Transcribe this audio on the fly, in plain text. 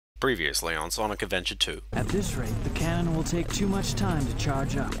Previously on Sonic Adventure 2. At this rate, the cannon will take too much time to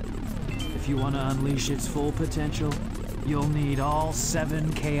charge up. If you want to unleash its full potential, you'll need all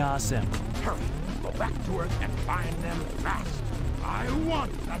 7 Chaos Emeralds. Hurry! Go back to Earth and find them fast! I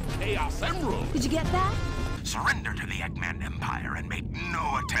want that Chaos Emerald! Did you get that? Surrender to the Eggman Empire and make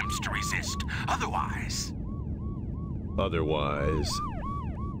no attempts to resist. Otherwise,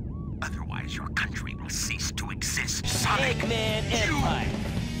 your country will cease to exist. Sonic! Eggman Empire!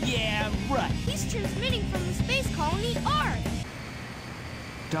 Yeah, right! He's transmitting from the space colony Earth!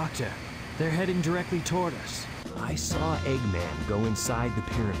 Doctor, they're heading directly toward us. I saw Eggman go inside the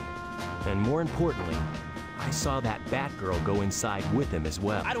pyramid. And more importantly, I saw that Batgirl go inside with him as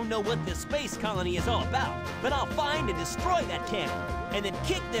well. I don't know what this space colony is all about, but I'll find and destroy that cannon, and then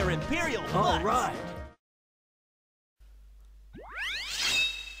kick their Imperial butts! All right.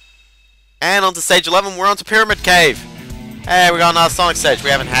 And on to stage 11, we're on to Pyramid Cave. Hey, we got another Sonic stage. We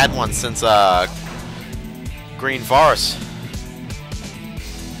haven't had one since Green Forest.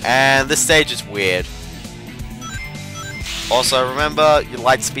 And this stage is weird. Also, remember, your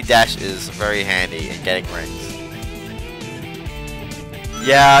light speed dash is very handy in getting rings.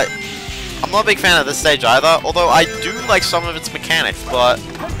 Yeah, I'm not a big fan of this stage either, although I do like some of its mechanics, but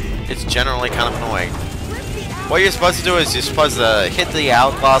it's generally kind of annoying. What you're supposed to do is you're supposed to hit the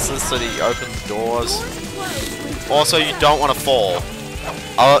hourglasses so that you open the doors. Also, you don't want to fall.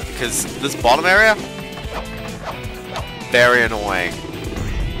 Because this bottom area, very annoying.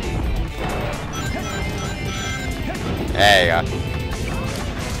 There you go.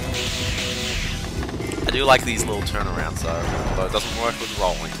 I do like these little turnarounds though, but it doesn't work with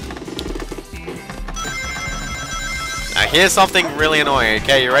rolling. Now here's something really annoying,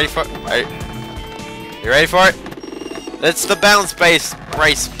 okay? You ready for it? You ready for it? It's the bounce brace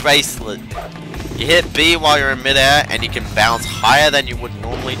bracelet. You hit B while you're in midair and you can bounce higher than you would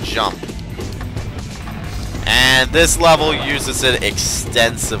normally jump. And this level uses it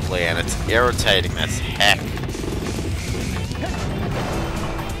extensively and it's irritating as heck.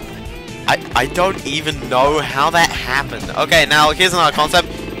 I don't even know how that happened. Okay, now here's another concept.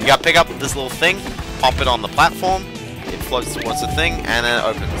 You gotta pick up this little thing, pop it on the platform, it floats towards the thing, and then it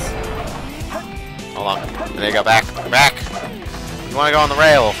opens. Hold on. And there you go, back. You wanna go on the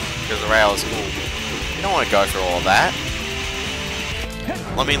rail, because the rail is cool. You don't wanna go through all of that.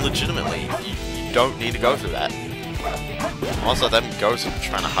 I mean, legitimately, you don't need to go through that. Also, them ghosts are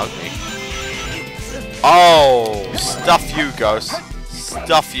trying to hug me. Oh, stuff you, ghost.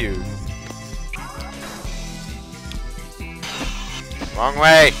 Stuff you. Wrong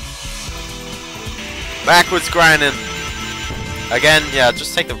way. Backwards grinding. Again, yeah,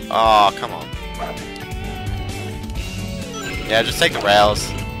 just take the... Oh, come on. Yeah, just take the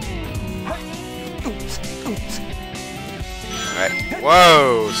rails. Alright.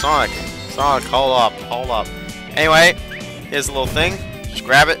 Whoa, Sonic. Sonic, hold up. Anyway, here's a little thing. Just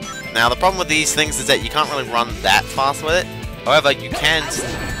grab it. Now, the problem with these things is that you can't really run that fast with it. However, you can...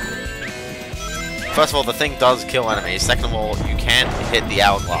 First of all, the thing does kill enemies. Second of all, you can hit the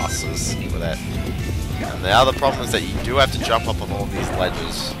hourglasses with it. And the other problem is that you do have to jump up on all of these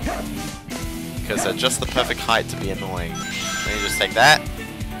ledges. Because they're just the perfect height to be annoying. Then you just take that.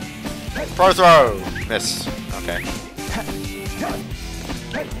 Pro throw! Miss. Okay.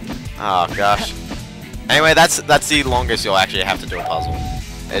 Oh gosh. Anyway, that's the longest you'll actually have to do a puzzle.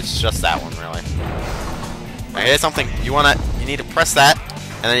 It's just that one, really. Now here's something. You need to press that.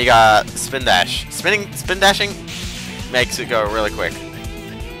 And then you got spin dash. Spin dashing makes it go really quick.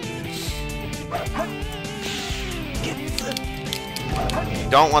 You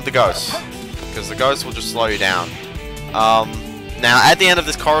don't want the ghost, because the ghost will just slow you down. Now at the end of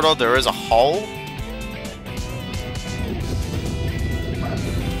this corridor there is a hole.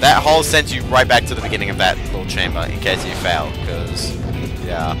 That hole sends you right back to the beginning of that little chamber in case you fail, because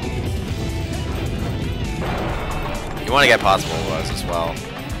yeah. You want to get past all those as well.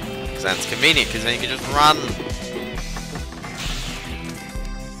 Because then it's convenient, because then you can just run.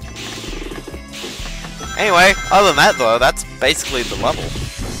 Anyway, other than that though, that's basically the level.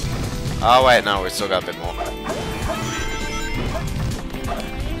 Oh wait, no, we've still got a bit more.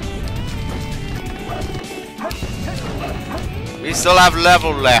 We still have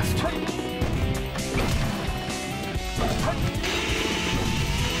level left.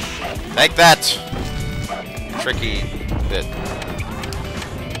 Take that! Tricky bit.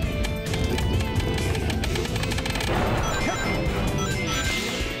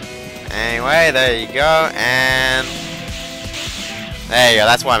 Anyway, there you go, and there you go.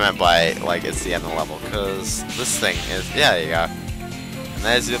 That's what I meant by, like, it's the end of the level, because this thing is, yeah, there you go. And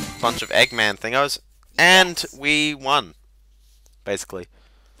there's a bunch of Eggman thingos, and we won, basically.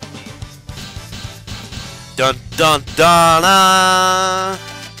 Dun dun dun.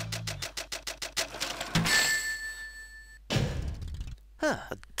 Huh.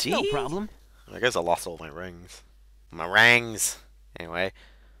 D? No problem. I guess I lost all my rings. My rings. Anyway.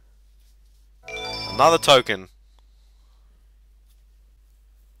 Another token.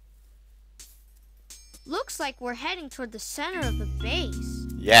 Looks like we're heading toward the center of the base.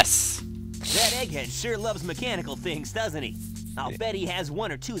 Yes. That egghead sure loves mechanical things, doesn't he? I'll bet he has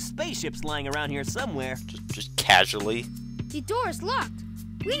 1 or 2 spaceships lying around here somewhere. Just casually. The door is locked.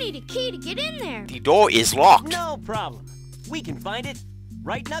 We need a key to get in there. The door is locked. No problem. We can find it.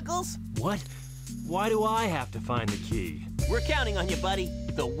 Right, Knuckles? What? Why do I have to find the key? We're counting on you, buddy.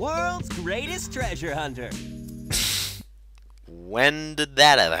 The world's greatest treasure hunter. When did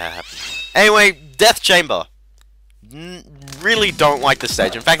that ever happen? Anyway, Death Chamber. Really don't like this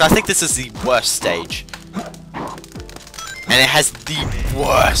stage. In fact, I think this is the worst stage. And it has the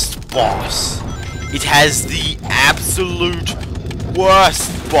worst boss. It has the absolute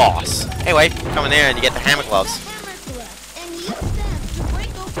worst boss. Anyway, come in there and you get the hammer gloves. And use them to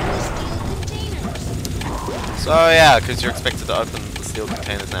break open the steel containers. So yeah, because you're expected to open the steel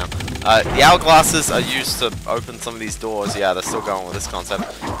containers now. The hourglasses are used to open some of these doors. Yeah, they're still going with this concept.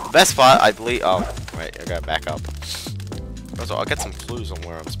 The best part, I believe... Oh, wait, I gotta back up. Also, I'll get some clues on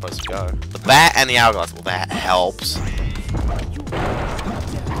where I'm supposed to go. The bat and the hourglass. Well, that helps.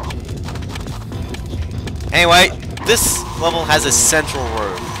 Anyway, this level has a central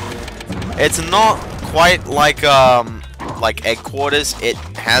room. It's not quite like egg quarters. It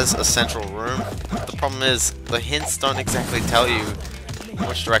has a central room. The problem is the hints don't exactly tell you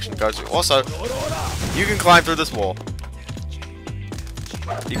which direction to go to. Also, you can climb through this wall.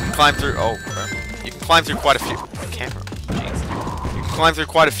 You can climb through. Oh, crap. You can climb through quite a few. Camera. Jeez. You can climb through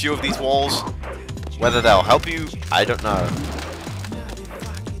quite a few of these walls. Whether they'll help you, I don't know.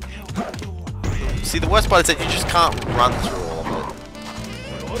 See, the worst part is that you just can't run through all of it.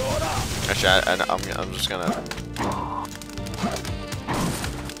 Actually, I'm just gonna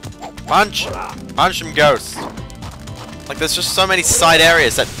punch him, ghosts. Like, there's just so many side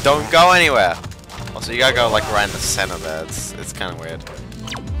areas that don't go anywhere. Also, you gotta go like right in the center there. It's kind of weird.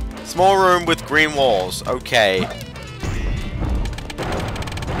 Small room with green walls. Okay.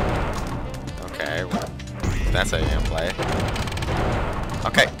 Okay, well, that's how you're gonna play.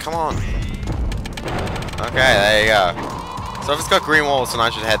 Okay, come on. Okay, there you go. So if it's got green walls, then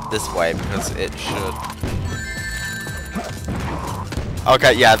I should head this way because it should.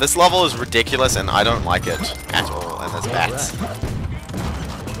 Okay, yeah, this level is ridiculous and I don't like it at all. And there's bats.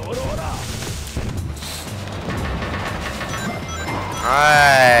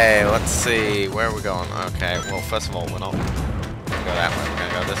 Alright, let's see. Where are we going? Okay, well, first of all, we're not gonna go that way. We're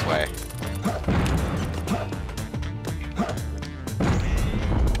gonna go this way.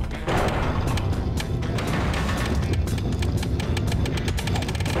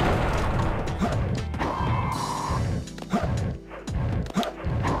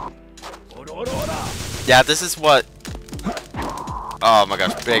 Yeah, this is what... Oh my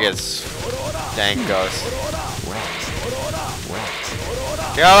gosh, biggest dang ghost.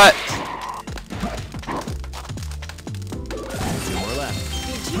 Kill it! Two more left.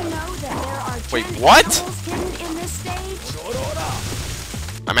 Did you know that there are Wait, 10 what? animals hidden in this stage?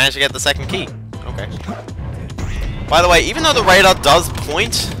 I managed to get the second key. Okay. By the way, even though the radar does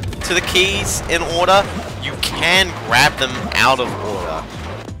point to the keys in order, you can grab them out of order.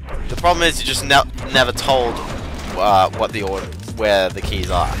 The problem is you just never told what the order, where the keys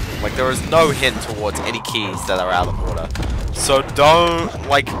are. Like, there is no hint towards any keys that are out of order. So don't,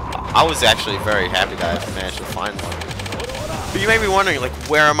 like, I was actually very happy that I managed to find one. But you may be wondering, like,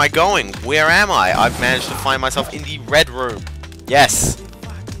 where am I going? Where am I? I've managed to find myself in the red room. Yes.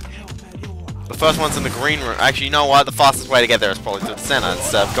 The first one's in the green room. Actually, you know what? The fastest way to get there is probably through the center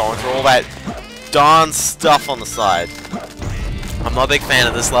instead of going through all that darn stuff on the side. I'm not a big fan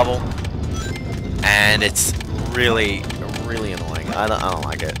of this level, and it's really, really annoying. I don't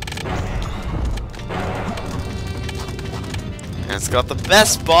like it. And it's got the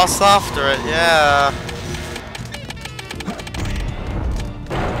best boss after it, yeah.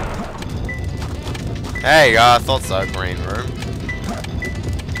 Hey, I thought so, green room.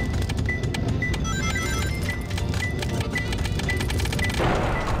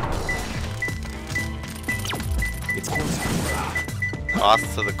 It's closer.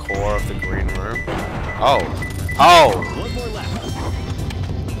 Path to the core of the green room. Oh. Oh! One more left.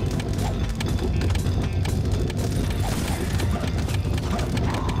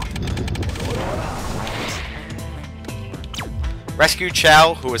 Rescue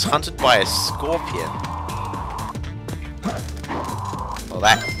Chow, who was hunted by a scorpion. Well,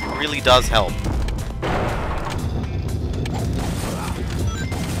 that really does help.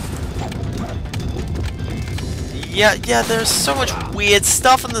 Yeah, there's so much weird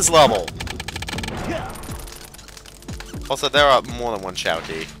stuff in this level. Also, there are more than one Shao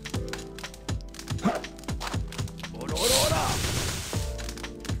Key.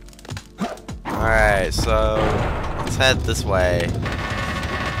 Alright, so let's head this way.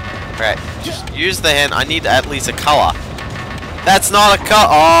 Alright, just use the hint. I need at least a color. That's not a color.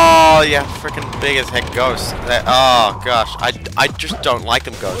 Oh, yeah, freaking big as heck ghost. Oh gosh, I just don't like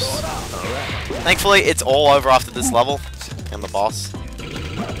them ghosts. Thankfully, it's all over after this level and the boss.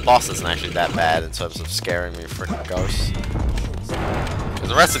 The boss isn't actually that bad in terms of scaring me freaking ghosts. Because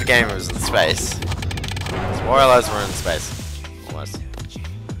the rest of the game was in space. Spoilers, we're in space. Almost.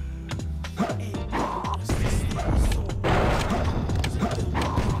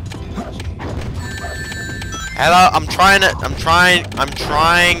 Hello, I'm trying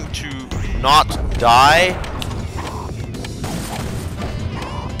to not die.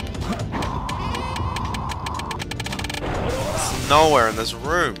 There's nowhere in this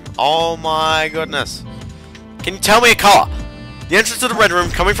room. Oh my goodness. Can you tell me a color? The entrance to the red room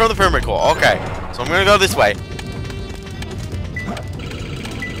coming from the pyramid core. Okay, so I'm gonna go this way.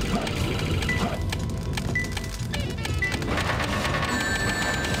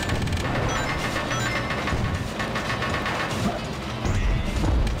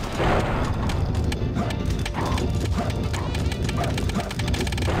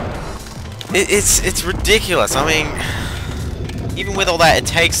 It's ridiculous. I mean, even with all that, it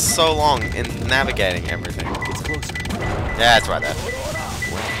takes so long in navigating everything. It's closer. Yeah, it's right there.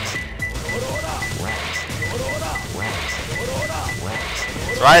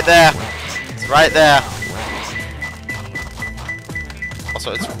 It's right there. It's right there.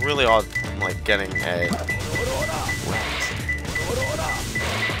 Also, it's really odd, like, getting a...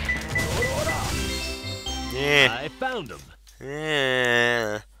 Yeah. I found him.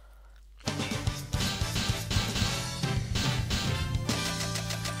 Yeah.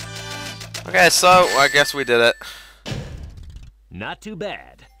 Okay, so I guess we did it. Not too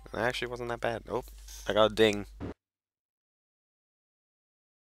bad. It actually wasn't that bad. Oh, I got a ding.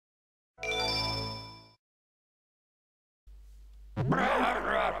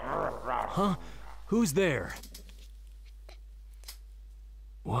 Huh? Who's there?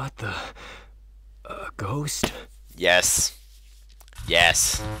 What the... A ghost? Yes.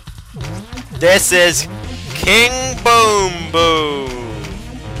 Yes. This is King Boom Boom,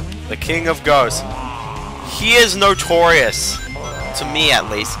 the King of Ghosts. He is notorious, to me at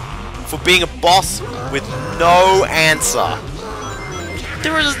least, for being a boss with no answer.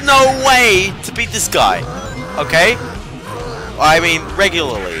 There is no way to beat this guy, okay? I mean,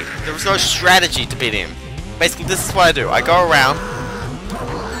 regularly. There was no strategy to beat him. Basically, this is what I do. I go around.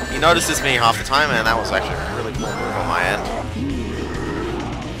 He notices me half the time, and that was actually a really cool move on my end.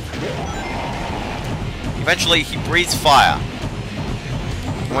 Eventually, he breathes fire.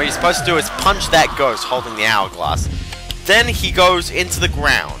 And what you're supposed to do is punch that ghost holding the hourglass. Then he goes into the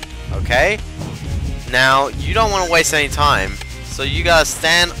ground, okay? Now, you don't want to waste any time, so you gotta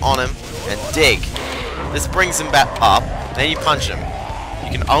stand on him and dig. This brings him back up, then you punch him.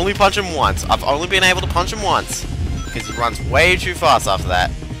 You can only punch him once. I've only been able to punch him once, because he runs way too fast after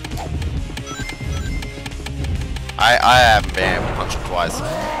that. I haven't been able to punch him twice.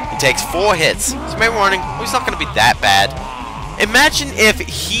 He takes 4 hits, so you may be wondering, well, he's not going to be that bad. Imagine if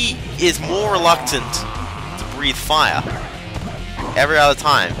he is more reluctant to breathe fire every other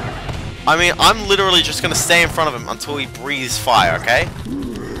time. I mean, I'm literally just going to stay in front of him until he breathes fire, okay?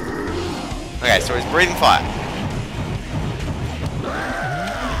 Okay, so he's breathing fire.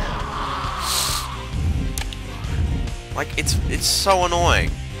 Like, it's so annoying.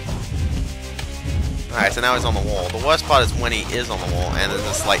 Alright, so now he's on the wall. The worst part is when he is on the wall and it's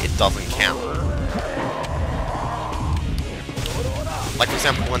just like it doesn't count. Like, for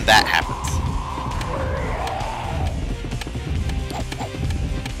example, when that happens.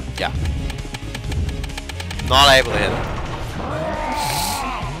 Yeah. Not able to hit him.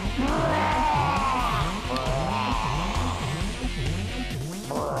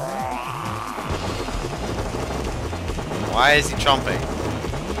 Why is he chomping?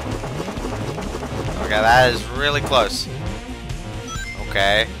 Okay, that is really close.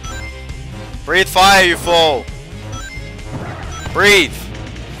 Okay. Breathe fire, you fool! Breathe!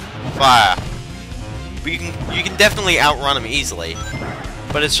 Fire. You can definitely outrun him easily.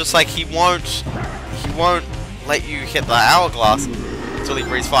 But it's just like he won't let you hit the hourglass until he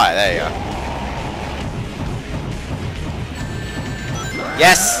breathes fire. There you go.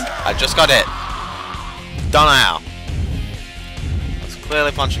 Yes! I just got it. Don't know how. I was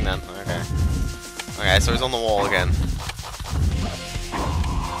clearly punching then. Okay. Okay, so he's on the wall again.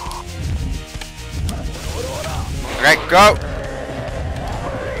 Okay, go!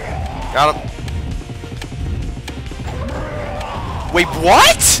 Got him. Wait,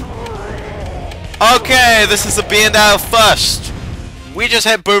 what? Okay, this is a B&L first. We just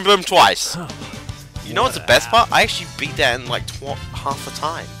hit Boom Boom twice. You know what's the best part? I actually beat that in like half the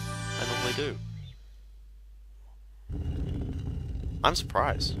time I normally do. I'm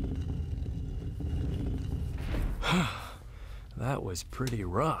surprised. That was pretty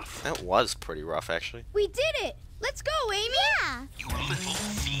rough. That was pretty rough, actually. We did it! Let's go, Amy! Yeah! You little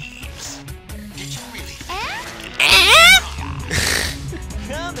thieves. Did you really?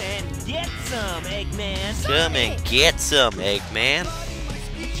 Come and get some, Eggman. Come and get some, Eggman.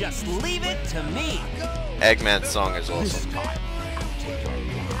 Just leave it to me. Eggman's song is awesome. Take your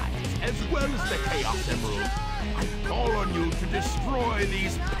lives as well as the Chaos Emerald. I call on you to destroy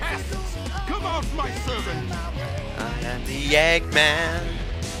these pests. Come out, my servant. I am the Eggman.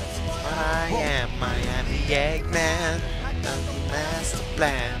 I am the Eggman. I'm the master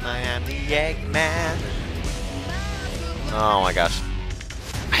plan. I am the Eggman. Oh my gosh.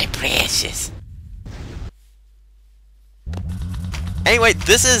 My precious. Anyway,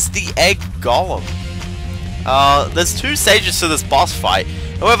 this is the Egg Golem. There's 2 stages to this boss fight.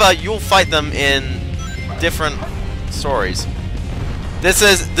 However, you'll fight them in different stories. This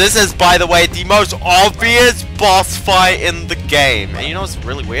is, by the way, the most obvious boss fight in the game. And you know what's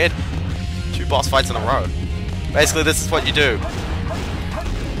really weird? 2 boss fights in a row. Basically, this is what you do.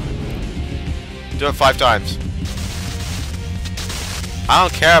 Do it 5 times. I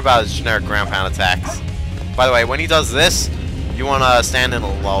don't care about his generic ground pound attacks. By the way, when he does this, you want to stand in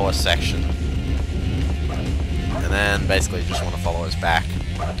a lower section. And then, basically, you just want to follow his back.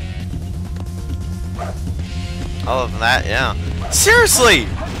 Other than that, yeah. Seriously!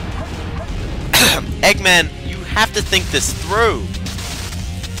 Eggman, you have to think this through.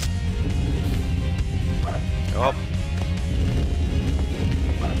 Oh.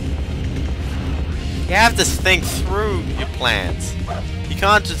 You have to think through your plans. You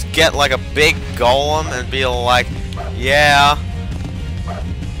can't just get like a big golem and be like, yeah.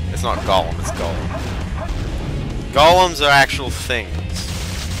 It's not golem, it's golem. Golems are actual things.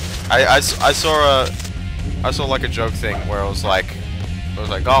 I saw like a joke thing where it was like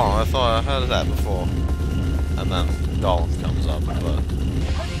golem. I thought I heard of that before, and then golem comes up. But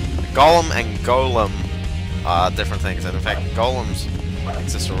golem and golem are different things, and in fact, golems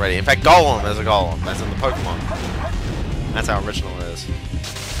exist already. In fact, golem is a golem, as in the Pokemon. That's how original it is.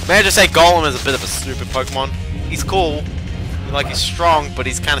 May I just say, golem is a bit of a stupid Pokemon. He's cool, like he's strong, but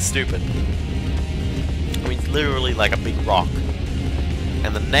he's kind of stupid. I mean, he's literally like a big rock,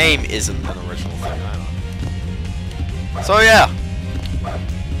 and the name isn't an original thing either. So yeah,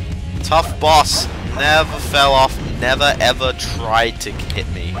 tough boss, never fell off, never ever tried to hit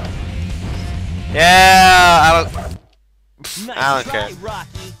me. Yeah, I don't care.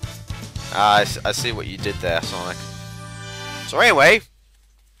 Rocky. I see what you did there, Sonic. So anyway,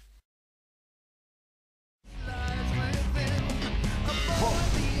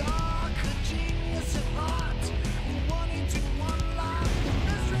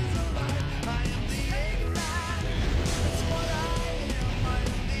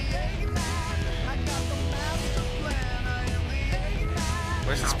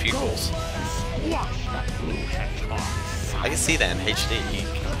 where's his pupils? I can see that in HD. You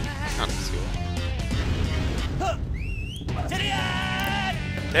can't see it.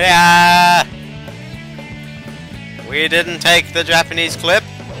 Yeah! We didn't take the Japanese clip.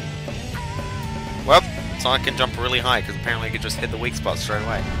 Well, Sonic can jump really high because apparently he could just hit the weak spot straight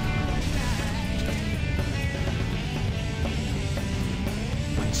away.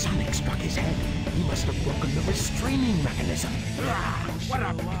 When Sonic struck his head, he must have broken the restraining mechanism. What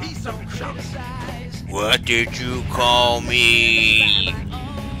a piece of junk! What did you call me?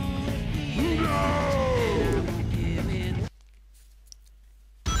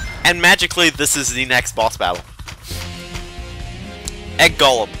 And magically, this is the next boss battle. Egg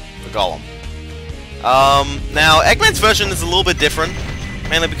Golem. The Golem. Now, Eggman's version is a little bit different.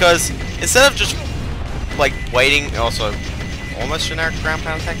 Mainly because, instead of just, like, waiting, also, almost generic ground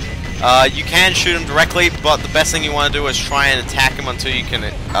pound attack, you can shoot him directly, but the best thing you want to do is try and attack him until you can,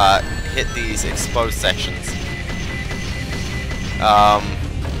 hit these exposed sections.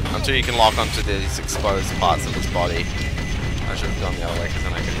 Until you can lock onto these exposed parts of his body. I should have gone the other way because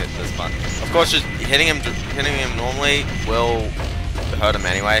then I could hit this button. Of course, just hitting him normally will hurt him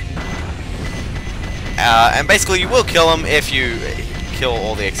anyway. And basically, you will kill him if you kill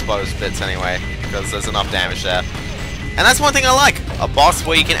all the exposed bits anyway, because there's enough damage there. And that's one thing I like, a boss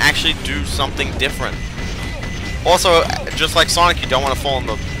where you can actually do something different. Also, just like Sonic, you don't want to fall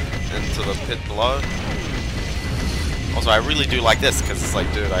into the pit below. Also, I really do like this, because it's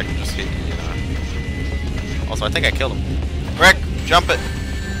like, dude, I can just hit you, you know. Also, I think I killed him. Rick, jump it!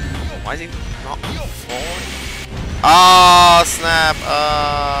 Why is he not falling? Ah, snap!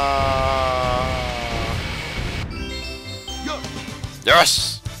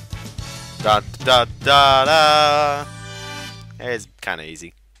 Yes! Da da da da! It's kinda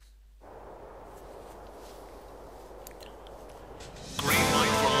easy. Green light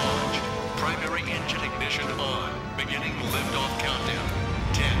for launch. Primary engine ignition on. Beginning liftoff countdown.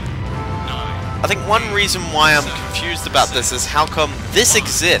 10, 9. I think one reason why I'm confused about this is how come this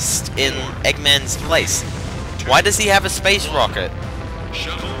exists in Eggman's place? Why does he have a space rocket?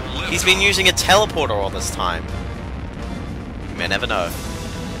 Shuttle lift. He's been using a teleporter all this time. You may never know.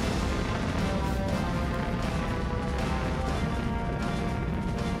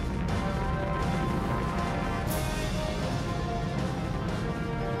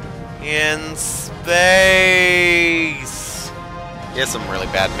 In space! Here's some really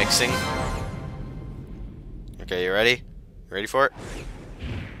bad mixing. Okay, you ready? You ready for it?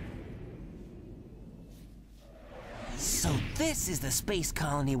 So this is the space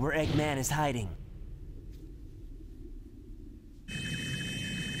colony where Eggman is hiding.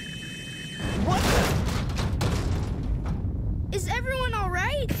 What the? Is everyone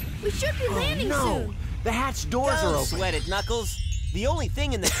alright? We should be landing soon. The hatch doors are Don't open. sweat it, Knuckles. The only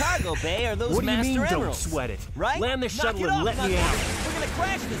thing in the cargo bay are those What do you Master mean, don't Emeralds. sweat it? Right? Land the Knock shuttle it and off, let me Knuckles. out. We're gonna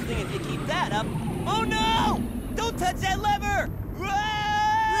crash this thing if you keep that up. Oh no! Don't touch that lever! Whoa!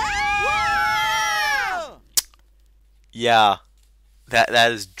 Yeah.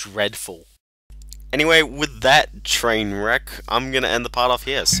 That is dreadful. Anyway, with that train wreck, I'm gonna end the part off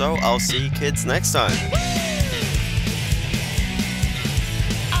here, so I'll see you kids next time.